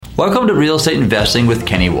Welcome to Real Estate Investing with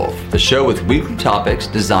Kenny Wolf, the show with weekly topics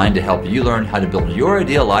designed to help you learn how to build your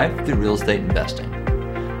ideal life through real estate investing.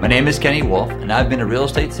 My name is Kenny Wolf, and I've been a real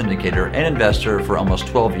estate syndicator and investor for almost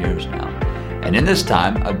 12 years now. And in this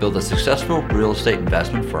time, I've built a successful real estate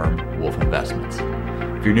investment firm, Wolf Investments.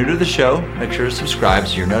 If you're new to the show, make sure to subscribe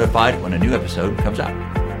so you're notified when a new episode comes out.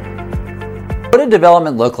 What did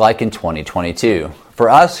development look like in 2022? For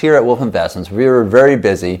us here at Wolf Investments, we were very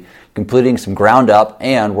busy completing some ground up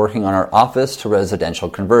and working on our office to residential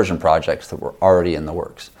conversion projects that were already in the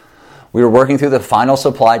works. We were working through the final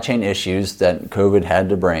supply chain issues that COVID had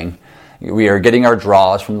to bring. We are getting our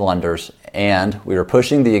draws from the lenders, and we were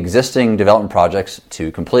pushing the existing development projects to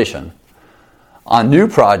completion. On new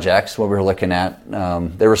projects, what we were looking at,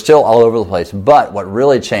 they were still all over the place, but what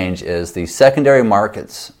really changed is the secondary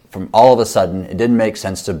markets. From all of a sudden, it didn't make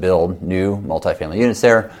sense to build new multifamily units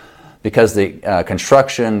there because the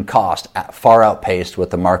construction cost far outpaced what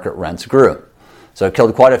the market rents grew. So it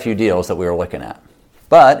killed quite a few deals that we were looking at.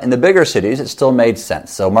 But in the bigger cities, it still made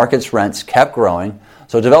sense. So markets rents kept growing.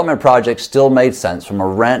 So development projects still made sense from a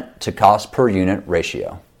rent to cost per unit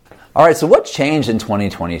ratio. All right, so what changed in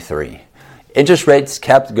 2023? Interest rates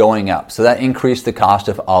kept going up, so that increased the cost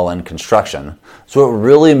of all-in construction. So it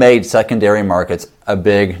really made secondary markets a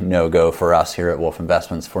big no-go for us here at Wolf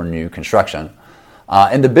Investments for new construction.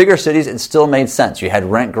 In the bigger cities, it still made sense. You had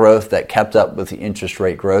rent growth that kept up with the interest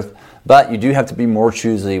rate growth, but you do have to be more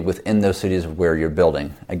choosy within those cities where you're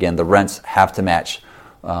building. Again, the rents have to match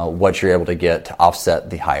what you're able to get to offset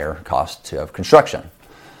the higher cost of construction.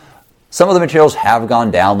 Some of the materials have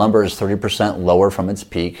gone down. Lumber is 30% lower from its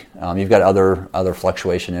peak. You've got other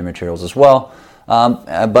fluctuation in materials as well,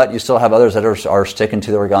 but you still have others that are sticking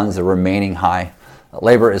to their guns. They're remaining high.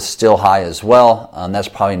 Labor is still high as well. That's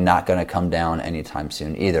probably not going to come down anytime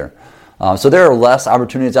soon either. So there are less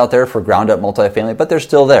opportunities out there for ground-up multifamily, but they're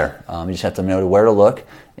still there. You just have to know where to look,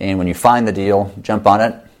 and when you find the deal, jump on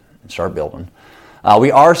it and start building.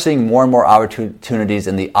 We are seeing more and more opportunities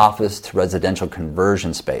in the office to residential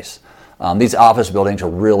conversion space. These office buildings are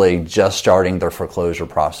really just starting their foreclosure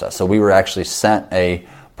process. So we were actually sent a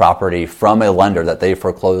property from a lender that they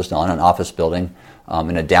foreclosed on, an office building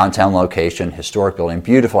in a downtown location, historic building,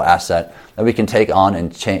 beautiful asset that we can take on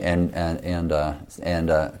and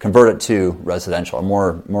convert it to residential, a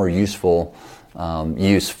more useful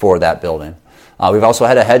use for that building. We've also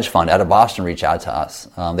had a hedge fund out of Boston reach out to us.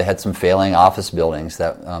 They had some failing office buildings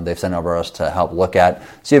that they've sent over us to help look at,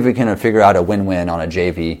 see if we can figure out a win-win on a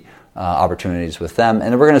JV opportunities with them.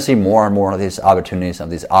 And we're going to see more and more of these opportunities of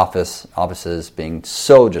these offices being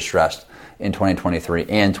so distressed in 2023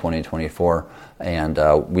 and 2024. And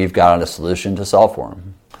we've got a solution to solve for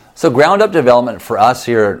them. So ground-up development for us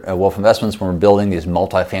here at Wolf Investments when we're building these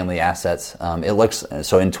multifamily assets,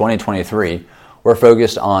 so in 2023, we're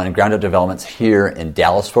focused on ground-up developments here in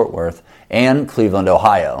Dallas-Fort Worth and Cleveland,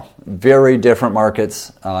 Ohio. Very different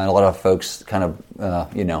markets, and a lot of folks kind of,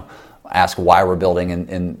 ask why we're building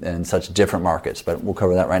in such different markets, but we'll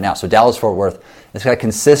cover that right now. So Dallas-Fort Worth, it's got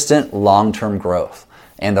consistent long-term growth,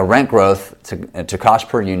 and the rent growth to cost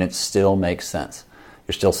per unit still makes sense.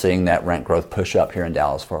 You're still seeing that rent growth push up here in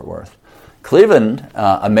Dallas-Fort Worth. Cleveland,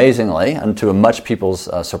 amazingly, and to much people's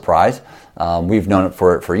surprise, we've known it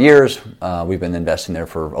for years. We've been investing there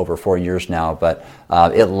for over 4 years now, but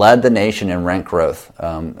it led the nation in rent growth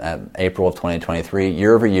at April of 2023,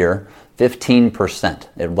 year over year, 15%.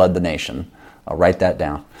 It led the nation. I'll write that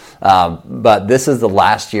down. But this is the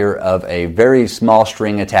last year of a very small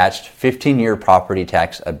string attached 15-year property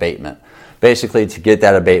tax abatement. Basically, to get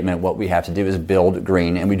that abatement, what we have to do is build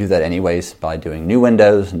green, and we do that anyways by doing new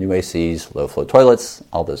windows, new ACs, low-flow toilets,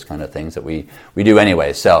 all those kind of things that we do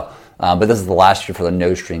anyways. So, but this is the last year for the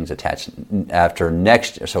no strings attached. After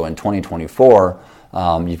next year, so in 2024,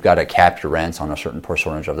 you've got to cap your rents on a certain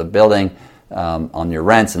percentage of the building on your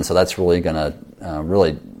rents, and so that's really going to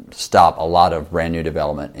really stop a lot of brand new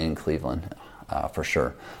development in Cleveland for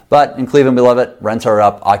sure. But in Cleveland, we love it. Rents are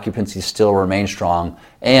up, occupancy still remains strong,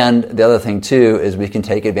 and the other thing too is we can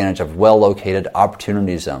take advantage of well-located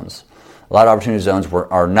opportunity zones. A lot of opportunity zones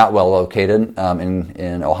are not well located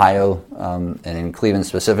in Ohio and in Cleveland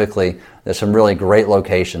specifically. There's some really great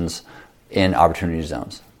locations in opportunity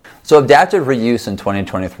zones. So adaptive reuse in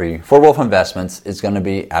 2023 for Wolf Investments is going to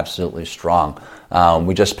be absolutely strong.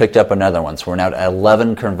 We just picked up another one, so we're now at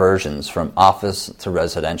 11 conversions from office to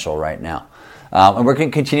residential right now. And we're going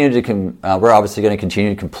to continue to. We're obviously going to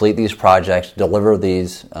continue to complete these projects, deliver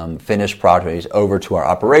these finished projects over to our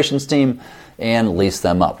operations team, and lease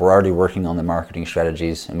them up. We're already working on the marketing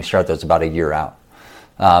strategies, and we start those about a year out.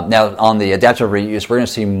 Now, on the adaptive reuse, we're going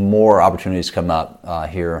to see more opportunities come up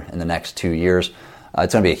here in the next 2 years.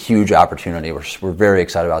 It's going to be a huge opportunity. We're very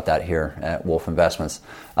excited about that here at Wolf Investments.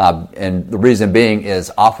 And the reason being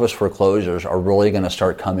is office foreclosures are really going to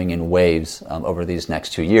start coming in waves over these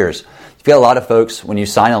next 2 years. You've got a lot of folks, when you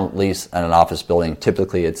sign a lease at an office building,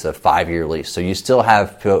 typically it's a 5-year lease. So you still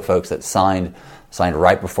have folks that signed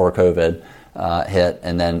right before COVID hit,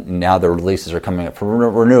 and then now their leases are coming up for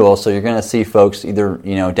renewal. So you're going to see folks either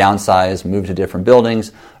downsize, move to different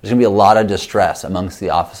buildings. There's going to be a lot of distress amongst the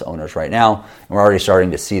office owners right now, and we're already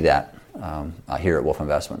starting to see that here at Wolf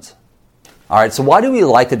Investments. All right, so why do we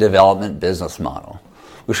like the development business model?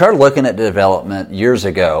 We started looking at development years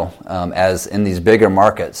ago as in these bigger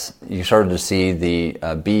markets, you started to see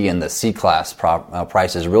the B and the C class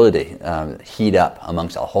prices really heat up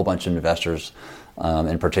amongst a whole bunch of investors,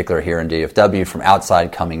 in particular here in DFW, from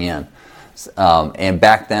outside coming in. And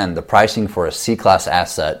back then, the pricing for a C-class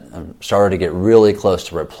asset started to get really close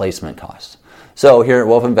to replacement costs. So here at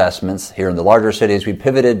Wolf Investments, here in the larger cities, we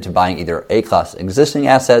pivoted to buying either A-class existing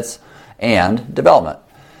assets and development.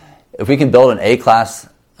 If we can build an A-class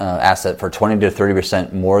asset for 20 to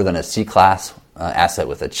 30% more than a C-class asset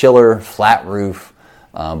with a chiller, flat roof,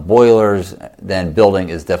 boilers, then building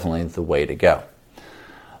is definitely the way to go.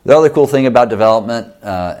 The other cool thing about development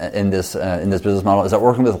in this business model is that we're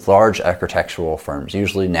working with large architectural firms,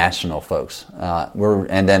 usually national folks. We're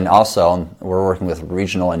working with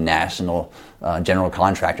regional and national general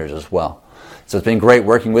contractors as well. So it's been great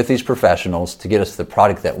working with these professionals to get us the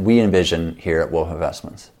product that we envision here at Wolf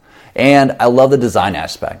Investments. And I love the design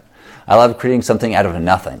aspect. I love creating something out of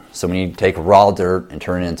nothing. So when you take raw dirt and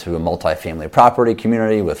turn it into a multifamily property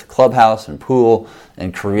community with clubhouse and pool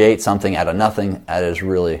and create something out of nothing, that is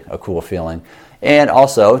really a cool feeling. And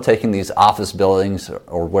also taking these office buildings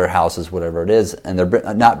or warehouses, whatever it is, and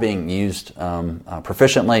they're not being used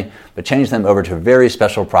proficiently, but change them over to a very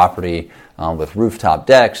special property with rooftop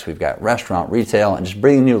decks. We've got restaurant, retail, and just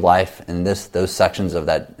bringing new life in those sections of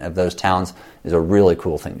those towns is a really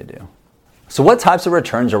cool thing to do. So what types of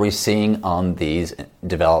returns are we seeing on these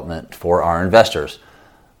development for our investors?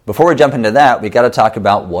 Before we jump into that, we got to talk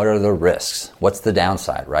about what are the risks. What's the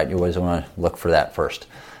downside, right? You always want to look for that first.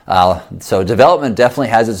 So development definitely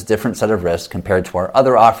has its different set of risks compared to our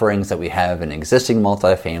other offerings that we have in existing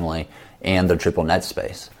multifamily and the triple net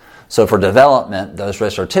space. So for development, those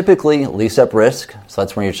risks are typically lease-up risk. So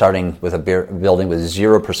that's when you're starting with a building with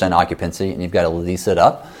 0% occupancy and you've got to lease it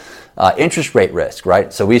up. Interest rate risk,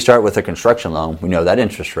 right? So we start with a construction loan. We know that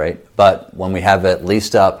interest rate, but when we have it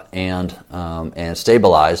leased up and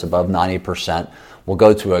stabilized above 90%, we'll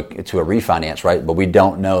go to a refinance, right? But we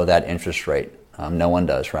don't know that interest rate. No one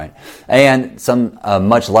does, right? And some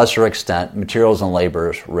much lesser extent, materials and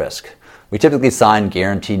labor risk. We typically sign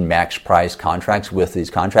guaranteed max price contracts with these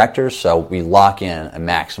contractors, so we lock in a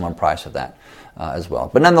maximum price of that as well.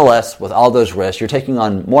 But nonetheless, with all those risks, you're taking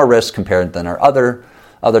on more risk compared than our other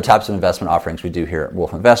types of investment offerings we do here at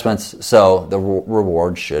Wolf Investments, so the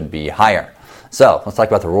reward should be higher. So let's talk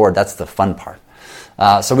about the reward. That's the fun part.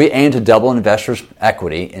 So we aim to double investors'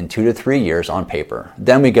 equity in 2 to 3 years on paper.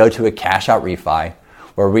 Then we go to a cash-out refi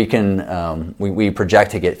where we can we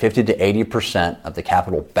project to get 50 to 80% of the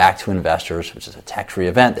capital back to investors, which is a tax-free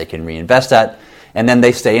event they can reinvest at, and then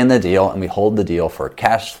they stay in the deal, and we hold the deal for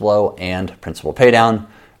cash flow and principal paydown,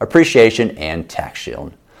 appreciation, and tax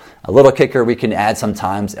shield. A little kicker we can add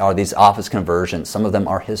sometimes are these office conversions. Some of them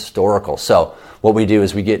are historical. So what we do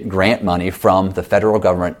is we get grant money from the federal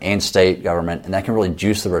government and state government, and that can really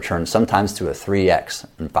juice the return sometimes to a 3x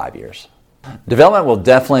in 5 years. Development will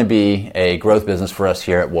definitely be a growth business for us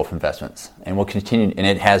here at Wolf Investments, and will continue, and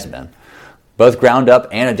it has been. Both ground up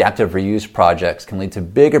and adaptive reuse projects can lead to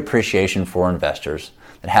big appreciation for investors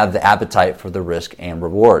that have the appetite for the risk and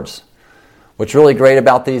rewards. What's really great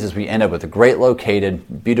about these is we end up with great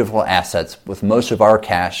located, beautiful assets with most of our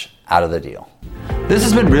cash out of the deal. This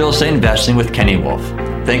has been Real Estate Investing with Kenny Wolf.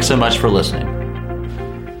 Thanks so much for listening.